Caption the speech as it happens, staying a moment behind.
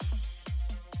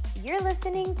You're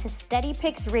listening to Steady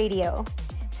Picks Radio.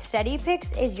 Steady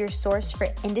Picks is your source for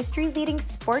industry-leading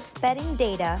sports betting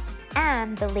data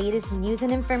and the latest news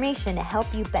and information to help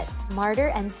you bet smarter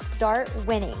and start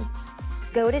winning.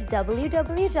 Go to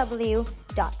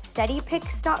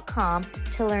www.steadypicks.com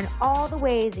to learn all the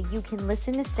ways that you can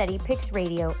listen to Steady Picks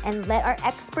Radio and let our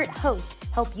expert host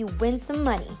help you win some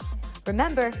money.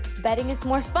 Remember, betting is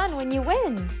more fun when you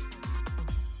win.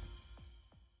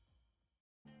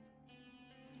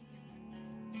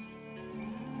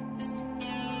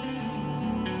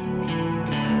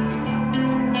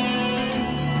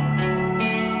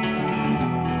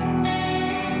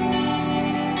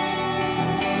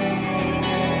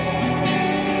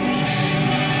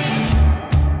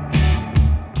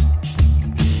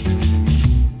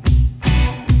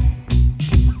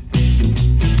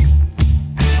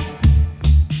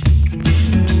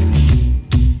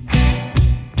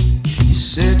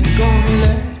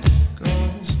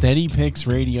 Steady Picks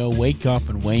Radio, wake up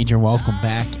and wager. Welcome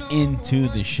back into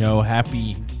the show.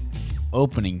 Happy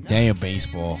opening day of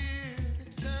baseball.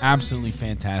 Absolutely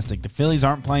fantastic. The Phillies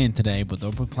aren't playing today, but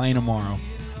they'll be playing tomorrow.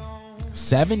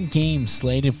 7 games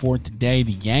slated for today.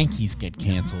 The Yankees get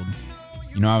canceled.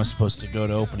 You know, I was supposed to go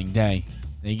to opening day.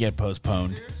 They get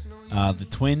postponed. The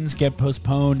Twins get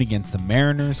postponed against the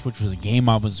Mariners, which was a game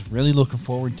I was really looking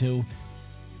forward to.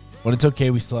 But it's okay.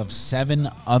 We still have 7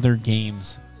 other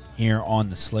games here on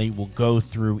the slate. We'll go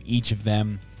through each of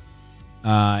them,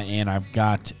 and I've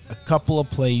got a couple of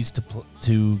plays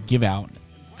to give out,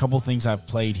 a couple of things I've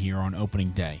played here on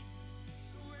opening day.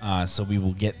 So we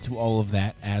will get to all of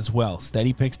that as well.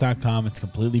 SteadyPicks.com. It's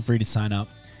completely free to sign up.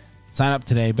 Sign up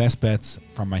today. Best bets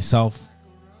from myself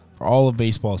for all of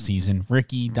baseball season.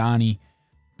 Ricky, Donnie,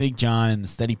 Big John, and the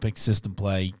Steady Picks system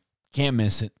play. Can't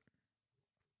miss it.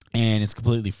 And it's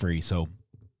completely free, so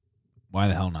why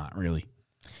the hell not, really?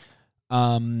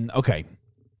 Okay.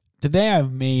 Today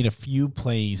I've made a few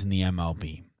plays in the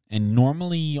MLB, and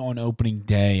normally on opening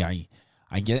day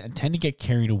I tend to get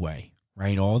carried away,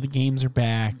 right? All the games are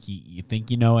back. You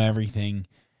think you know everything,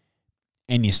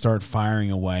 and you start firing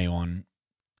away on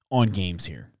games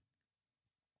here.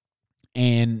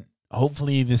 And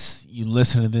hopefully you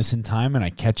listen to this in time and I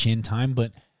catch you in time,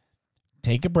 but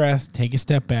take a breath, take a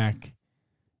step back,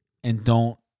 and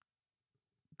don't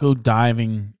go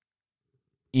diving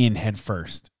in head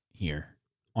first here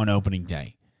on opening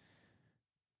day.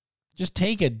 Just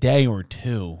take a day or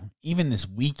two, even this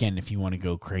weekend if you want to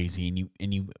go crazy and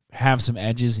you have some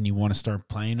edges and you want to start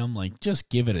playing them, like just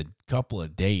give it a couple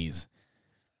of days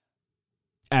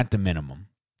at the minimum.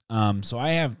 So I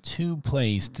have 2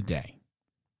 plays today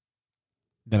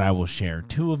that I will share.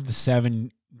 2 of the 7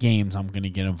 games I'm going to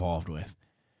get involved with.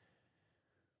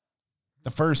 The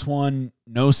first one,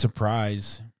 no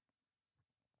surprise,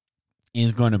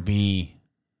 is going to be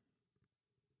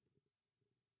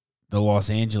the Los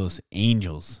Angeles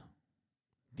Angels.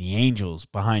 The Angels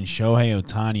behind Shohei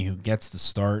Ohtani, who gets the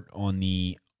start on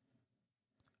the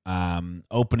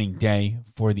opening day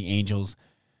for the Angels.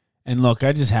 And look,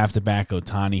 I just have to back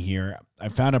Ohtani here. I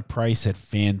found a price at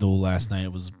FanDuel last night.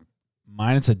 It was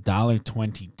minus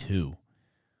 $1.22.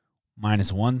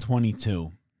 Minus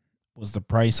 122 was the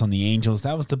price on the Angels.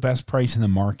 That was the best price in the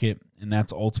market, and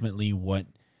that's ultimately what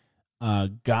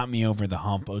got me over the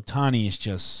hump. Ohtani is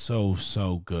just so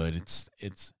good.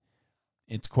 It's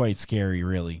quite scary,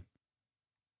 really.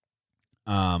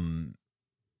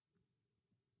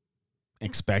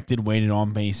 Expected weighted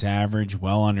on base average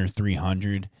well under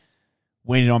 300.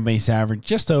 Weighted on base average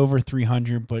just over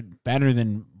 300, but better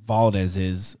than Valdez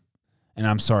is. And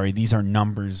I'm sorry, these are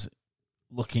numbers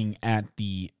looking at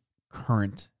the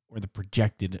current or the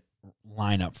projected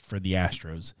lineup for the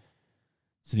Astros.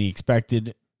 So the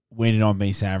expected weighted on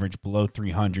base average below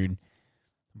 300.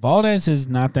 Valdez is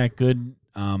not that good.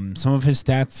 Some of his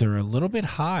stats are a little bit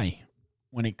high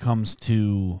when it comes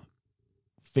to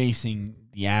facing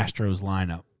the Astros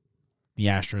lineup, the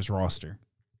Astros roster.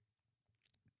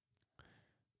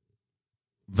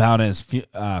 Valdez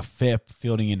FIP,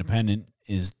 fielding independent,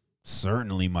 is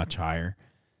certainly much higher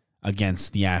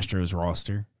against the Astros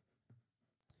roster.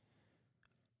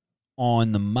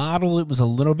 On the model, it was a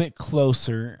little bit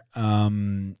closer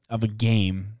of a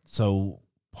game. So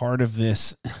part of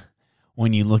this,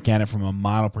 when you look at it from a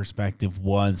model perspective,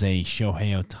 was a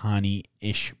Shohei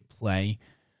Ohtani-ish play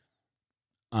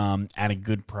at a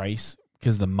good price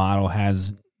because the model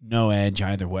has no edge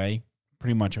either way.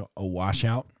 Pretty much a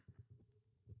washout.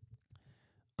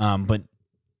 But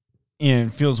it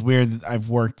feels weird that I've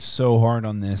worked so hard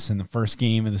on this in the first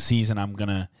game of the season. I'm going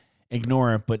to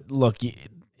ignore it. But look,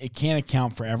 it can't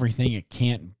account for everything. It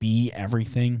can't be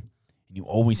everything. And you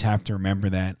always have to remember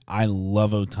that. I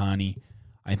love Ohtani.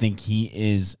 I think he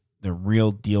is the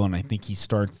real deal, and I think he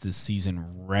starts this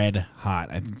season red hot.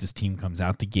 I think this team comes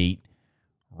out the gate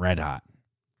red hot.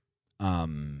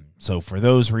 So for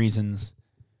those reasons,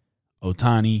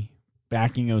 Ohtani,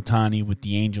 backing Ohtani with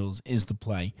the Angels is the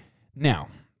play. Now,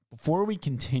 before we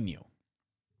continue,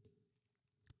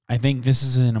 I think this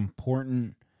is an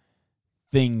important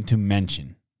thing to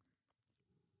mention.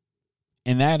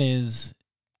 And that is,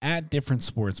 at different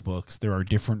sports books, there are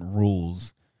different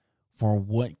rules for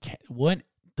what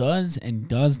does and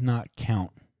does not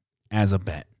count as a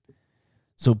bet.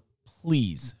 So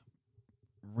please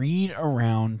read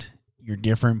around your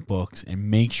different books and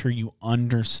make sure you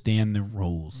understand the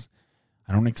rules.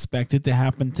 I don't expect it to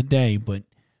happen today, but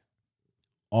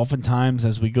oftentimes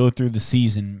as we go through the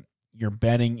season, you're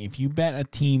betting. If you bet a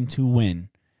team to win,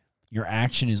 your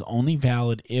action is only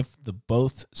valid if the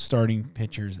both starting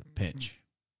pitchers pitch.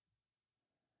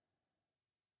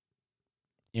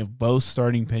 If both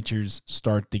starting pitchers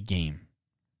start the game,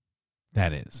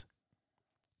 that is.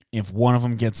 If one of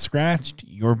them gets scratched,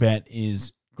 your bet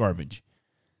is garbage.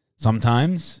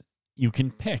 Sometimes you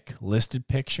can pick listed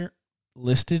pitcher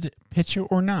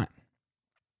or not.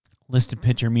 Listed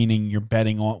pitcher meaning you're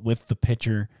betting on with the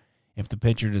pitcher. If the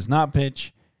pitcher does not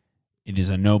pitch, it is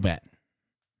a no bet.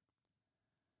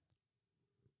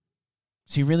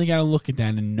 So you really got to look at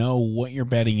that and know what you're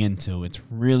betting into. It's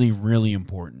really, really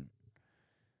important.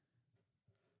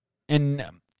 And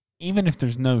even if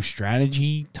there's no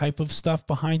strategy type of stuff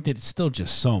behind it, it's still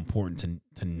just so important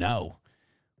to know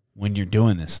when you're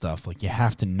doing this stuff. Like, you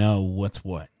have to know what's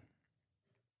what.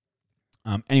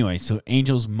 Anyway, so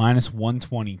Angels minus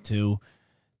 122.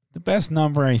 The best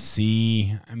number I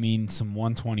see, some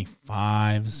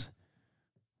 125s,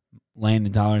 laying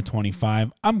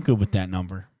 $1.25. I'm good with that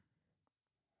number.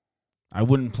 I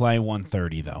wouldn't play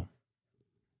 130, though.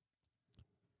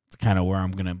 It's kind of where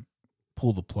I'm going to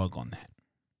pull the plug on that.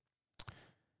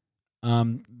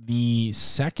 The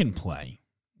second play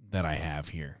that I have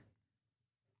here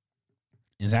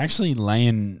is actually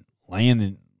laying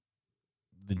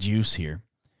the juice here.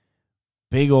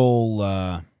 Big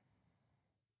old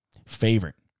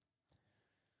favorite.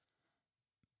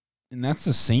 And that's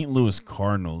the St. Louis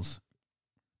Cardinals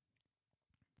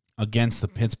against the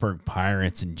Pittsburgh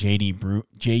Pirates and JT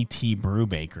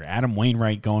Brubaker. Adam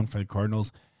Wainwright going for the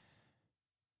Cardinals.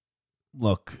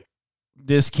 Look,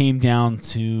 this came down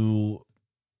to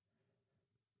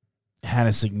had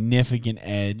a significant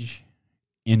edge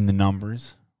in the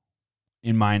numbers,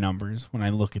 in my numbers. When I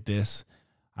look at this,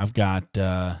 I've got,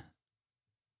 let's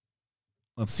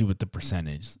see what the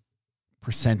percentage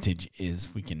is.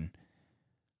 We can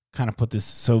kind of put this,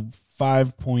 so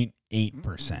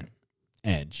 5.8%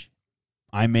 edge.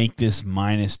 I make this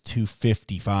minus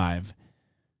 255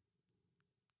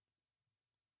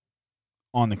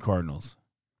 on the Cardinals.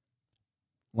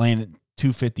 Laying at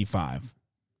 255.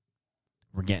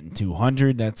 We're getting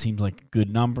 200. That seems like a good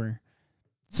number.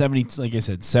 70, like I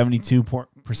said,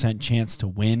 72% chance to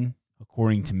win,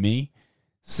 according to me.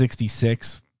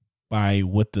 66 by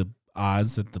what the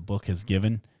odds that the book has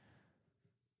given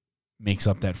makes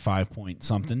up that 5 point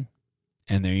something.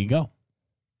 And there you go.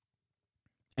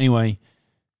 Anyway,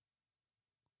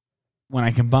 when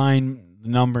I combine the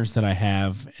numbers that I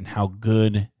have and how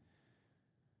good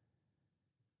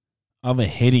of a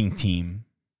hitting team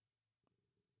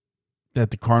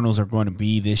that the Cardinals are going to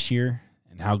be this year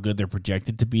and how good they're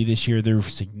projected to be this year, they're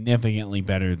significantly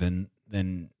better than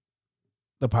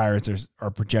the Pirates are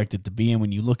projected to be. And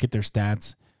when you look at their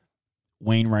stats,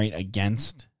 Wainwright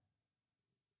against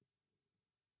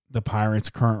the Pirates'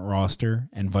 current roster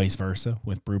and vice versa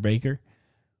with Brubaker,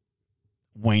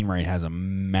 Wainwright has a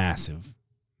massive,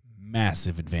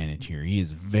 massive advantage here. He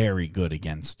is very good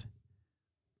against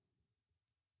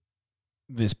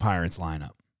this Pirates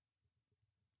lineup.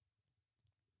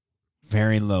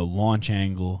 Very low launch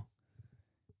angle,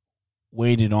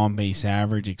 weighted on base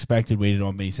average, expected weighted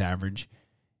on base average.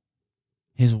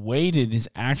 His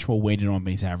actual weighted on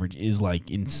base average is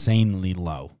like insanely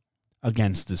low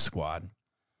against this squad.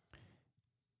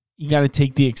 You got to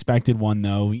take the expected one,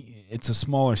 though. It's a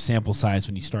smaller sample size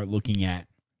when you start looking at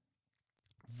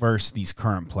versus these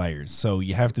current players. So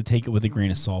you have to take it with a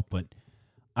grain of salt. But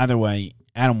either way,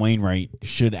 Adam Wainwright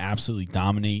should absolutely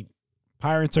dominate.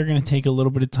 Pirates are going to take a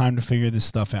little bit of time to figure this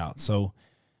stuff out. So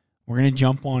we're going to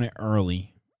jump on it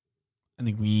early. I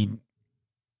think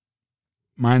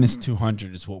minus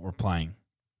 200 is what we're playing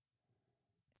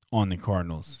on the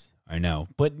Cardinals. I know.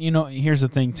 But, here's the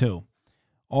thing, too.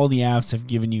 All the apps have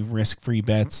given you risk-free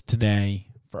bets today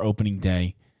for opening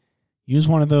day. Use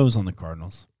one of those on the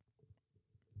Cardinals.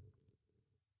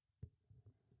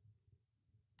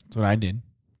 That's what I did.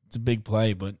 It's a big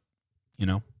play, but, you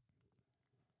know,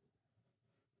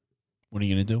 what are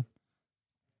you going to do?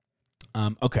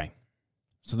 Okay.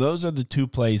 So those are the 2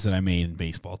 plays that I made in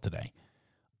baseball today.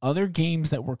 Other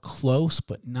games that were close,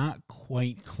 but not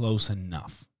quite close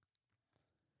enough.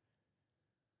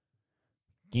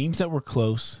 Games that were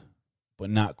close, but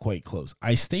not quite close.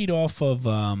 I stayed off of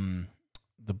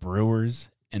the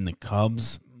Brewers and the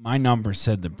Cubs. My number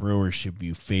said the Brewers should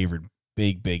be favored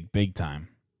big time.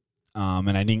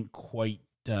 And I didn't quite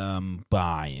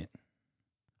buy it.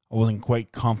 I wasn't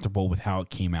quite comfortable with how it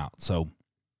came out. So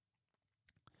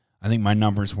I think my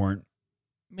numbers weren't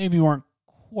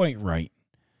quite right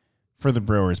for the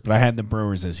Brewers, but I had the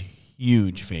Brewers as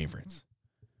huge favorites.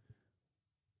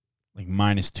 Like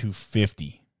minus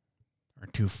 250 or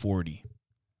 240.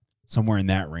 Somewhere in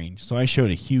that range. So I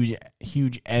showed a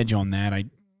huge edge on that. I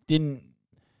didn't,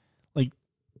 like,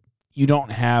 you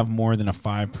don't have more than a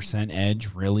 5% edge,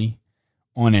 really,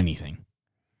 on anything.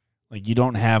 Like, you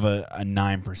don't have a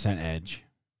 9% edge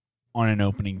on an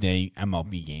opening day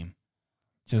MLB game.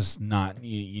 Just not,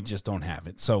 you just don't have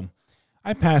it. So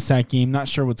I passed that game. Not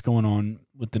sure what's going on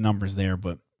with the numbers there,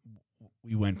 but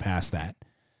we went past that.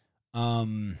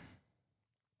 The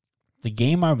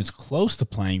game I was close to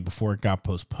playing before it got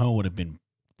postponed would have been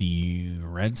the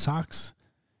Red Sox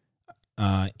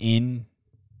in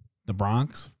the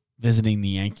Bronx visiting the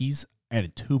Yankees. I had a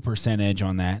 2% edge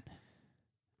on that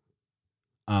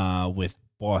with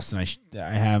Boston. I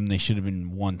have them. They should have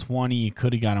been 120.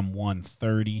 Could have got them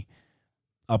 130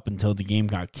 up until the game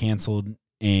got canceled,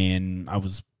 and I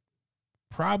was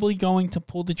probably going to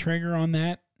pull the trigger on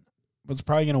that. I was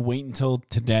probably going to wait until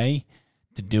today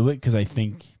to do it because I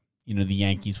think, you know, the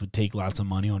Yankees would take lots of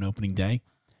money on opening day.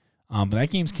 But that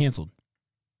game's canceled.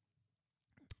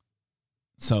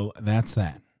 So that's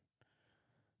that.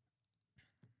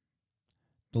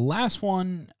 The last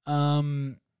one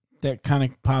that kind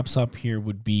of pops up here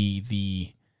would be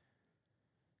the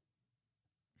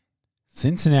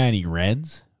Cincinnati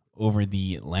Reds over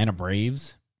the Atlanta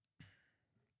Braves.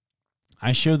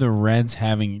 I show the Reds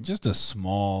having just a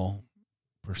small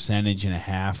percentage and a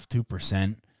half,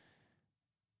 2%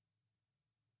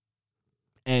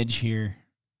 edge here,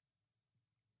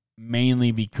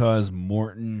 mainly because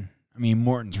Morton's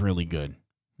really good.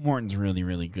 Morton's really,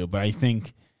 really good, but I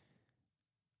think,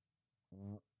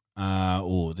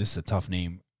 this is a tough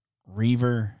name.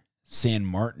 Reiver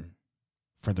Sanmartin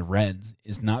for the Reds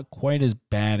is not quite as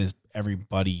bad as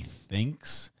everybody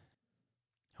thinks.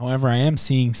 However, I am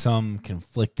seeing some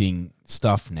conflicting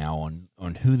stuff now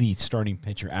on who the starting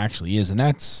pitcher actually is, and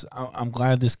I'm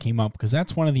glad this came up because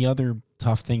that's one of the other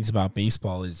tough things about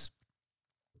baseball is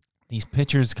these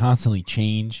pitchers constantly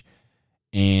change,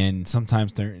 and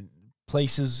sometimes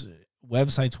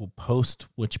websites will post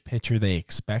which pitcher they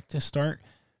expect to start,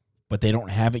 but they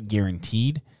don't have it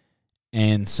guaranteed,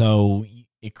 and so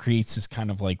it creates this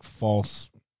kind of like false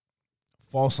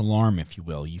alarm, if you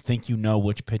will. You think you know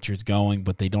which pitcher's going,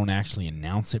 but they don't actually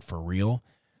announce it for real.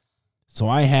 So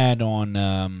I had on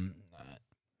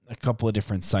a couple of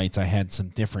different sites, I had some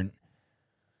different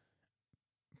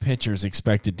pitchers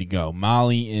expected to go.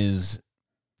 Molly is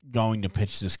going to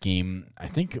pitch this game. I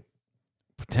think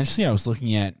potentially I was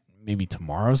looking at maybe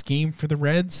tomorrow's game for the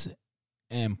Reds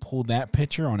and pulled that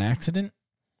pitcher on accident.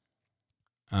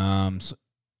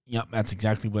 Yep, that's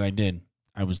exactly what I did.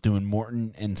 I was doing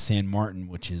Morton and Sanmartin,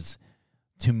 which is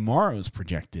tomorrow's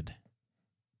projected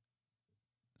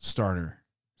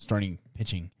starting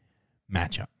pitching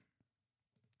matchup.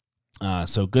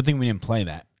 So good thing we didn't play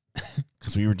that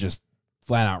because we were just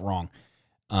flat out wrong.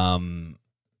 You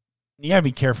gotta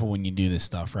be careful when you do this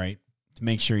stuff, right? To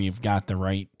make sure you've got the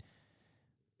right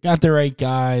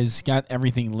guys, got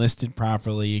everything listed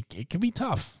properly. It can be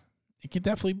tough. It could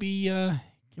definitely be a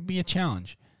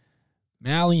challenge.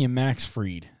 Malley and Max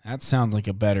Fried. That sounds like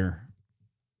a better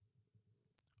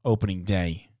opening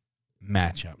day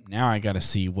matchup. Now I got to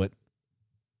see what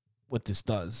this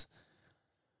does.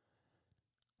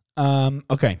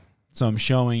 Okay, so I'm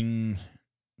showing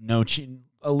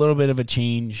a little bit of a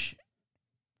change.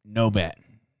 No bet.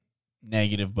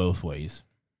 Negative both ways.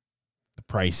 The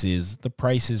price is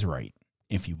right,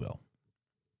 if you will.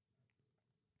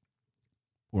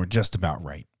 Or just about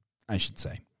right, I should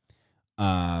say.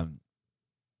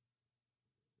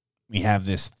 We have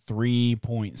this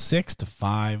 3.6 to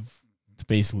 5. It's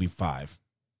basically 5.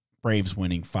 Braves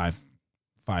winning 5-3,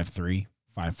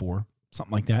 5-4,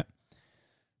 something like that.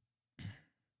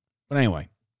 But anyway,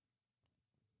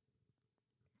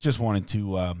 just wanted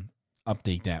to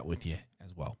update that with you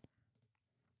as well.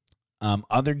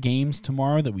 Other games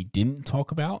tomorrow that we didn't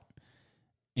talk about.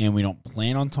 and we don't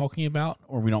plan on talking about,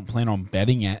 or we don't plan on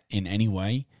betting at in any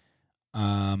way.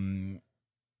 The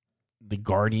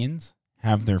Guardians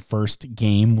have their first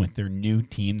game with their new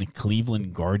team, the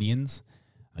Cleveland Guardians,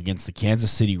 against the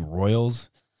Kansas City Royals.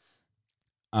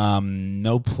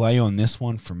 No play on this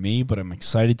one for me, but I'm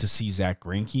excited to see Zach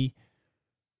Greinke,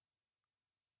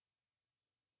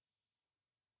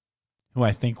 who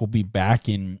I think will be back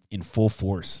in full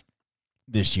force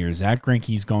this year. Zach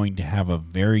Greinke is going to have a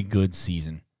very good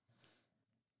season,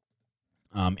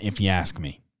 if you ask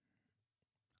me.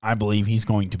 I believe he's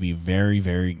going to be very,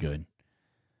 very good.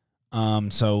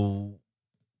 So,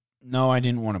 no, I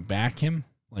didn't want to back him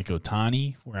like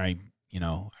Ohtani, where I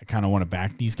kind of want to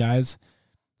back these guys.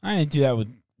 I didn't do that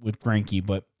with Greinke,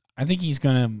 but I think he's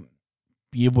going to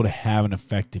be able to have an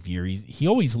effective year. He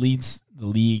always leads the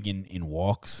league in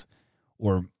walks,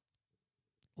 or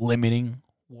limiting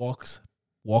walk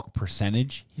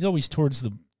percentage. He's always towards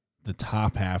the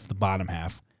top half, the bottom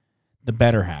half, the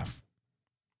better half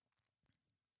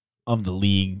of the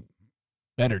league,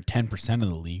 better 10% of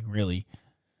the league, really.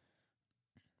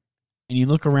 And you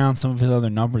look around some of his other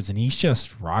numbers, and he's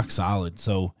just rock solid.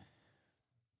 So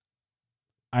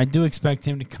I do expect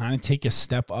him to kind of take a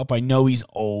step up. I know he's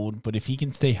old, but if he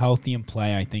can stay healthy and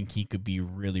play, I think he could be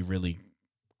really, really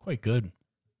quite good.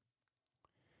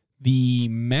 The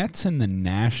Mets and the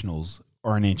Nationals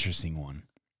are an interesting one.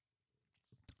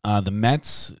 The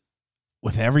Mets,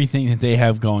 with everything that they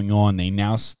have going on, they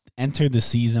now enter the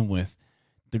season with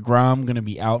DeGrom going to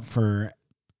be out for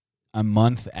a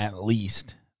month at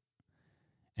least.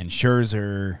 And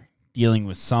Scherzer dealing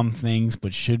with some things,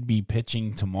 but should be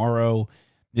pitching tomorrow.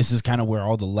 This is kind of where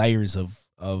all the layers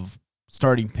of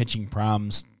starting pitching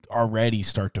problems already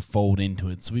start to fold into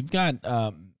it. So we've got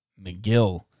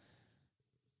McGill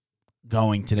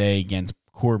going today against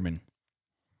Corbin.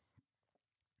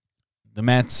 The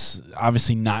Mets,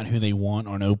 obviously not who they want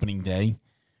on opening day.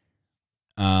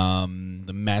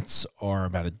 The Mets are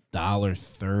about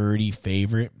 $1.30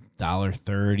 favorite,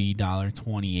 $1.30,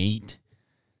 $1.28,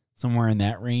 somewhere in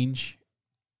that range.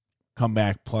 Come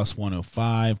back plus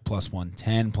 105, plus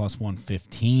 110, plus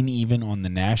 115 even on the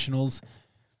Nationals.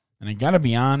 And I got to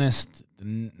be honest,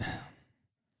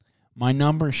 my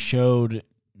numbers showed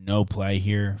no play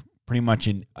here. Pretty much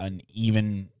a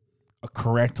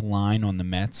correct line on the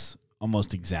Mets,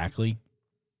 almost exactly.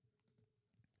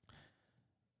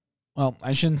 Well,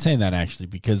 I shouldn't say that actually,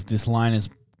 because this line has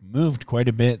moved quite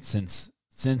a bit since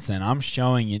then. I'm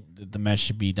showing it that the Mets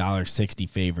should be $1.60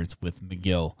 favorites with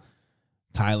McGill,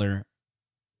 Tyler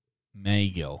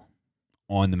Megill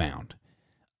on the mound.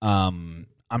 I'm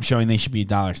showing they should be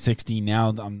 $1.60.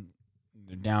 Now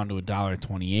they're down to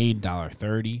 $1.28,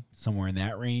 $1.30, somewhere in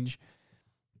that range.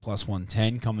 Plus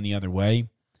 110 coming the other way.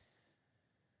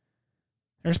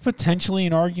 There's potentially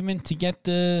an argument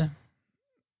to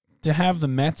have the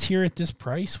Mets here at this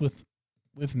price with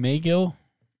Megill.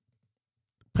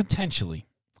 Potentially.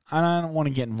 I don't want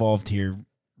to get involved here,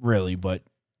 really, but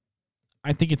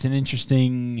I think it's an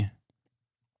interesting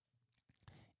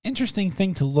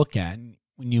thing to look at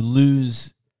when you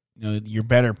lose, your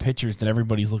better pitchers that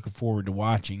everybody's looking forward to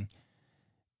watching,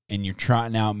 and you're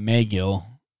trotting out Megill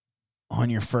on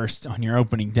your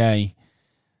opening day.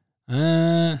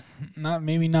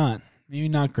 Maybe not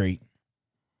great.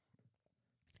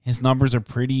 His numbers are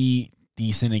pretty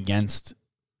decent against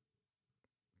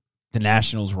the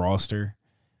Nationals roster.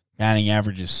 Batting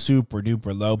average is super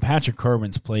duper low. Patrick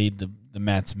Corbin's played the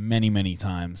Mets many, many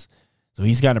times, so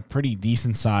he's got a pretty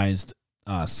decent sized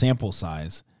sample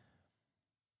size.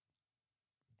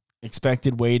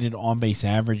 Expected weighted on base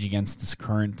average against this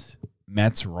current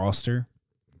Mets roster,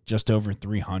 just over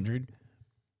 300.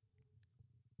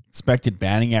 Expected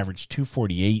batting average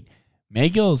 248.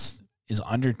 Megill is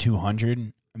under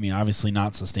 200. I mean, obviously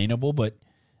not sustainable, but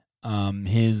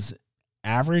his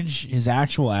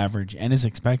actual average and his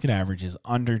expected average is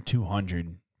under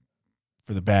 200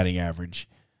 for the batting average.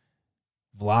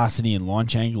 Velocity and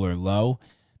launch angle are low.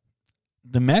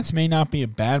 The Mets may not be a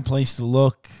bad place to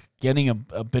look, getting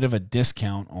a bit of a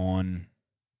discount on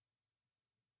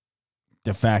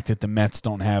the fact that the Mets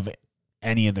don't have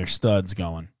any of their studs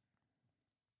going.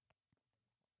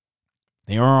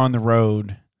 They are on the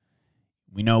road.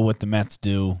 We know what the Mets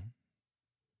do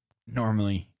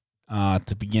normally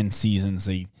to begin seasons.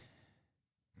 They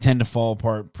tend to fall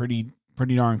apart pretty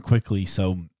darn quickly.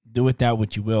 So do with that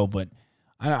what you will. But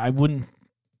I wouldn't.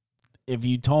 If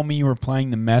you told me you were playing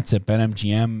the Mets at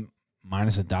BetMGM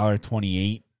minus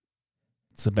 $1.28,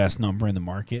 it's the best number in the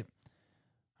market,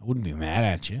 I wouldn't be mad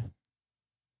at you.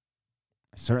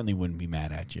 I certainly wouldn't be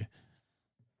mad at you.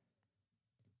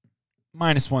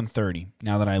 Minus 130,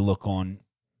 now that I look on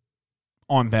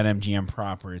on BetMGM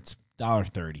proper, it's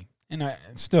 $1.30. And I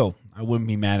wouldn't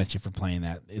be mad at you for playing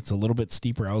that. It's a little bit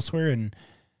steeper elsewhere, and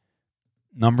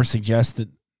numbers suggest that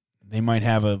they might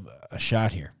have a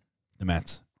shot here, the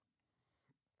Mets.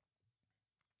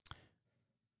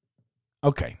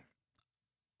 Okay.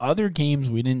 Other games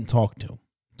we didn't talk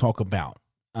about.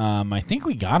 I think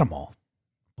we got them all,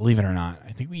 believe it or not.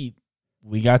 I think we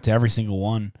got to every single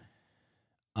one.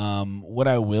 What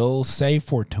I will say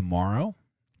for tomorrow,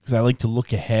 because I like to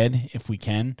look ahead if we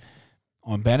can,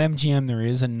 on BetMGM there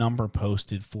is a number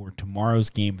posted for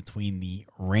tomorrow's game between the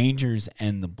Rangers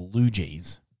and the Blue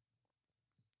Jays.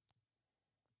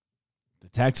 The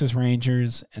Texas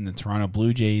Rangers and the Toronto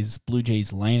Blue Jays. Blue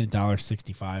Jays laying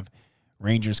 $1.65.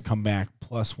 Rangers come back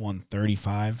plus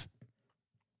 135.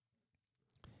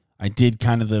 I did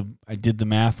the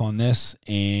math on this,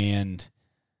 and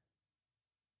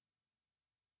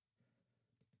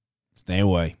stay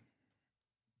away.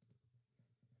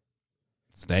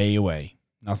 Stay away.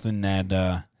 Nothing there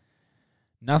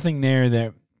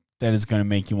that is going to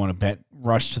make you want to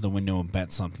rush to the window and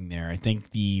bet something there. I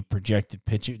think the projected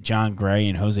pitcher, John Gray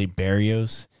and Jose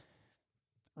Barrios,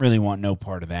 really want no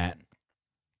part of that.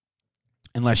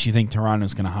 Unless you think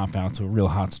Toronto's going to hop out to a real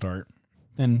hot start,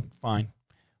 then fine.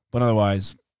 But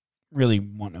otherwise, really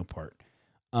want no part.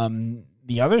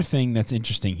 The other thing that's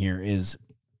interesting here is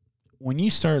when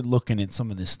you start looking at some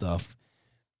of this stuff,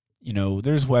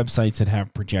 there's websites that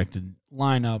have projected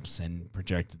lineups and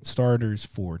projected starters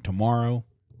for tomorrow.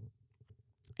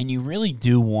 And you really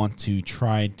do want to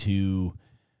try to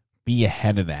be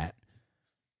ahead of that.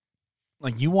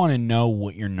 Like, you want to know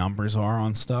what your numbers are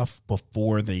on stuff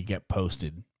before they get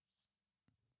posted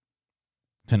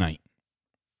tonight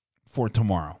for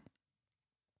tomorrow.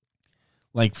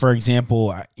 Like, for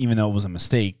example, even though it was a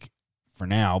mistake for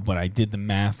now, but I did the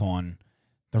math on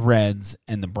the Reds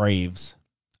and the Braves.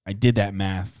 I did that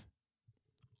math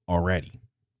already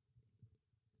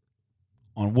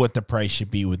on what the price should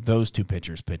be with those two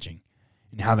pitchers pitching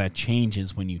and how that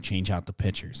changes when you change out the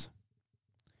pitchers.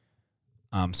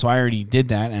 So I already did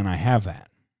that, and I have that.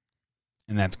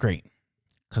 And that's great.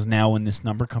 Because now when this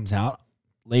number comes out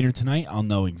later tonight, I'll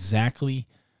know exactly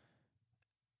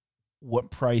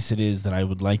what price it is that I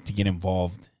would like to get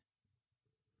involved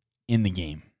in the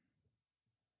game.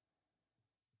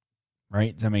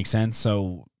 Right? Does that make sense?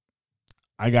 So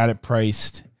I got it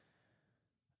priced.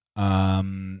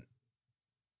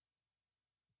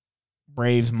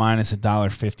 Braves minus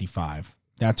 $1.55.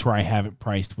 That's where I have it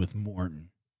priced with Morton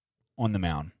on the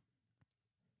mound.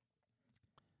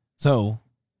 So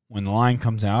when the line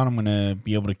comes out, I'm going to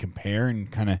be able to compare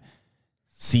and kind of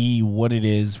see what it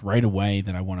is right away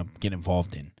that I want to get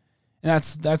involved in. And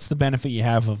that's the benefit you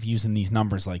have of using these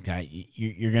numbers like that.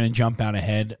 You're going to jump out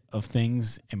ahead of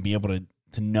things and be able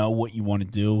to know what you want to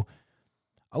do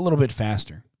a little bit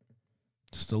faster.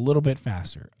 Just a little bit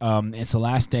faster. It's the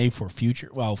last day for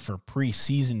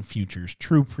preseason futures,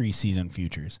 true preseason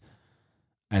futures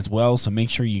as well. So make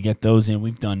sure you get those in.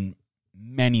 We've done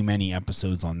many, many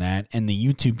episodes on that. And the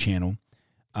YouTube channel,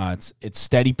 it's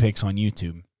Steady Picks on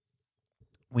YouTube.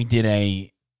 We did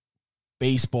a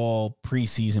baseball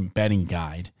preseason betting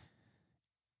guide,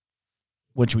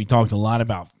 which we talked a lot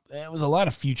about. It was a lot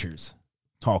of futures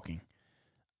talking.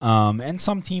 And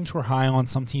some teams were high on,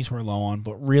 some teams were low on,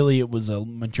 but really it was a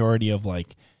majority of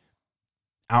like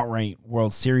outright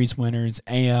World Series winners,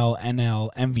 AL,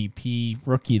 NL, MVP,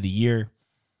 Rookie of the Year,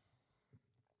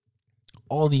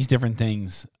 all these different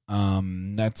things.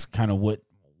 That's kind of what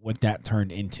that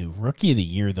turned into. Rookie of the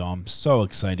Year, though, I'm so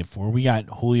excited for. We got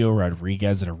Julio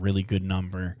Rodriguez at a really good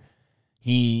number.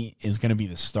 He is going to be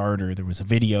the starter. There was a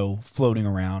video floating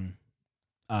around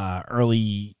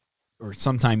early or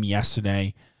sometime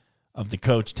yesterday of the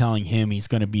coach telling him he's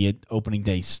going to be an opening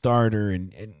day starter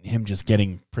and him just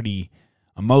getting pretty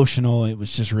emotional. It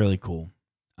was just really cool.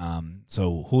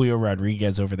 So Julio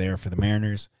Rodriguez over there for the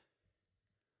Mariners.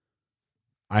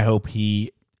 I hope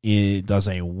he does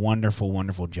a wonderful,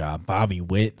 wonderful job. Bobby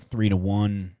Witt,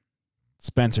 3-1.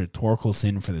 Spencer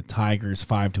Torkelson for the Tigers,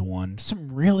 5-1.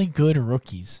 Some really good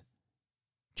rookies.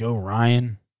 Joe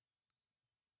Ryan,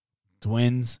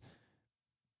 Twins.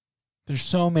 There's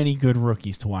so many good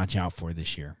rookies to watch out for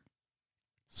this year.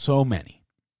 So many.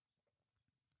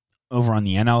 Over on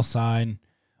the NL side,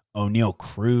 O'Neal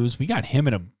Cruz. We got him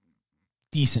at a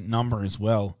decent number as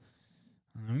well.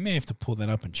 We may have to pull that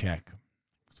up and check.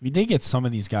 We did get some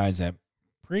of these guys at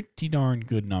pretty darn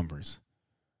good numbers.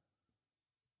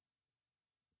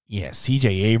 Yeah, CJ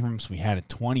Abrams, we had at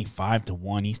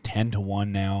 25-1. He's 10-1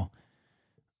 now.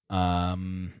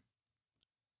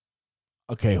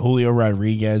 Okay, Julio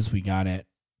Rodriguez, we got at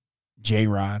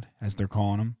J-Rod, as they're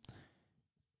calling him.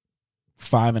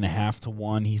 5.5 to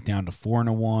 1. He's down to 4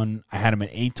 to 1. I had him at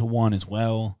 8 to 1 as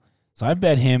well. So I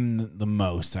bet him the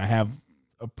most. I have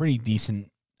a pretty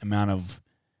decent amount of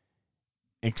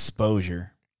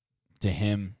exposure to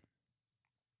him.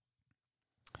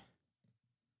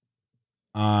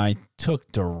 I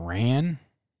took Duran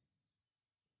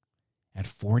at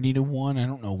 40 to 1. I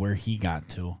don't know where he got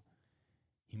to.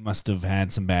 He must have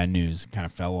had some bad news. Kind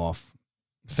of fell off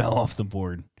the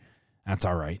board. That's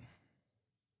all right.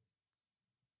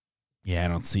 Yeah, I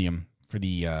don't see him for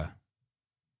the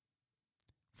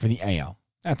AL.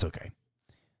 That's okay.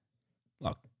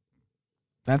 Look,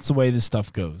 that's the way this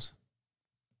stuff goes.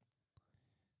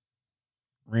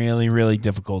 Really, really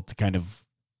difficult to kind of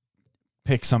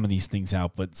pick some of these things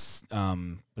out, but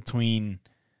between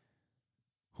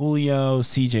Julio,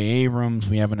 C.J. Abrams,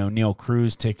 we have an O'Neal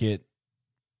Cruz ticket.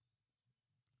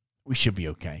 We should be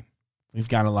okay. We've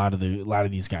got a lot of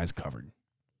these guys covered,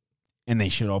 and they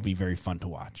should all be very fun to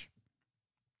watch.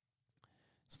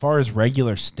 As far as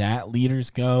regular stat leaders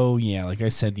go, yeah, like I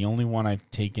said, the only one I've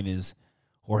taken is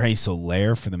Jorge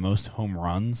Soler for the most home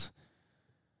runs.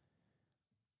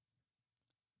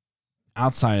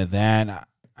 Outside of that,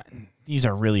 these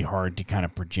are really hard to kind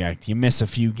of project. You miss a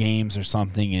few games or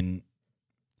something, and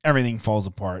everything falls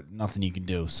apart. Nothing you can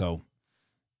do. So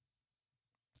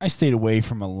I stayed away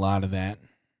from a lot of that.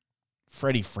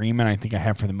 Freddie Freeman, I think I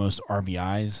have for the most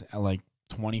RBIs at like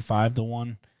 25 to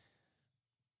 1.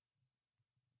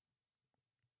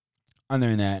 Other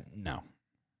than that, no.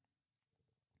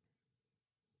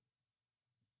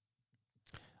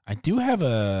 I do have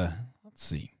let's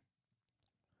see.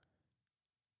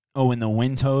 Oh, and the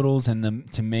win totals and the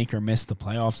to make or miss the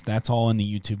playoffs, that's all in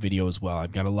the YouTube video as well.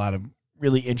 I've got a lot of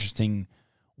really interesting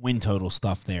win total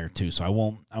stuff there too. So I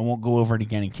won't go over it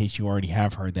again in case you already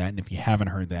have heard that. And if you haven't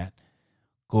heard that,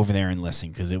 go over there and listen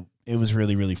because it was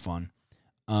really, really fun.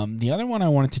 The other one I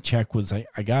wanted to check was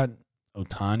I got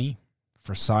Ohtani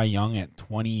for Cy Young at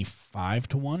 25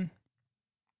 to 1.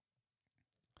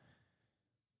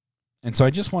 And so I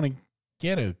just want to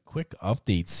get a quick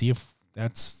update, see if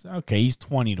that's okay. He's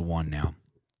 20 to 1 now.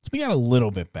 So we got a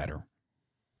little bit better.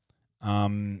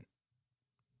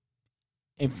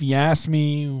 If you ask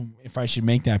me if I should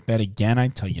make that bet again,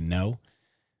 I'd tell you no.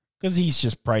 Because he's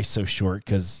just priced so short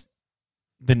because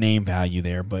the name value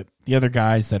there. But the other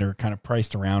guys that are kind of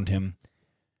priced around him,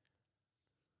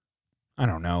 I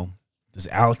don't know. Does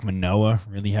Alek Manoah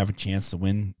really have a chance to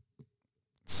win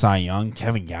Cy Young?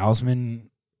 Kevin Gausman,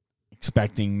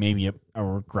 expecting maybe a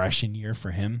regression year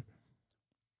for him.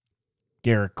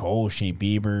 Garrett Cole, Shane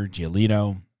Bieber,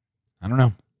 Giolito. I don't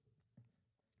know.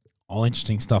 All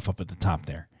interesting stuff up at the top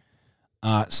there.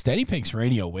 Steady Picks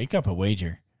Radio, Wake Up a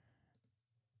Wager.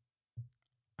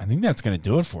 I think that's going to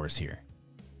do it for us here.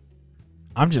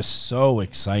 I'm just so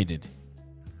excited.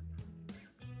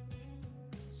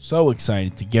 So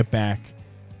excited to get back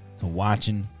to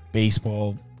watching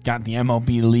baseball. Got the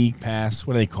MLB League Pass.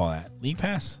 What do they call that? League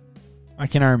Pass? Why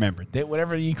can't I remember?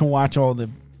 Whatever you can watch all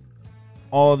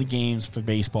the games for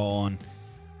baseball on.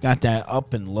 Got that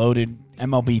up and loaded.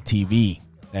 MLB TV,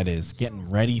 that is, getting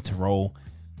ready to roll.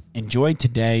 Enjoy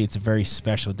today. It's a very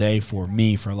special day for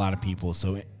me, for a lot of people.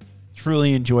 So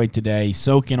truly enjoy today.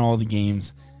 Soak in all the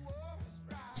games.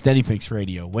 Steady Picks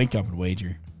Radio. Wake up and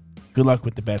wager. Good luck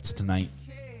with the bets tonight.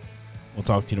 We'll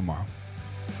talk to you tomorrow.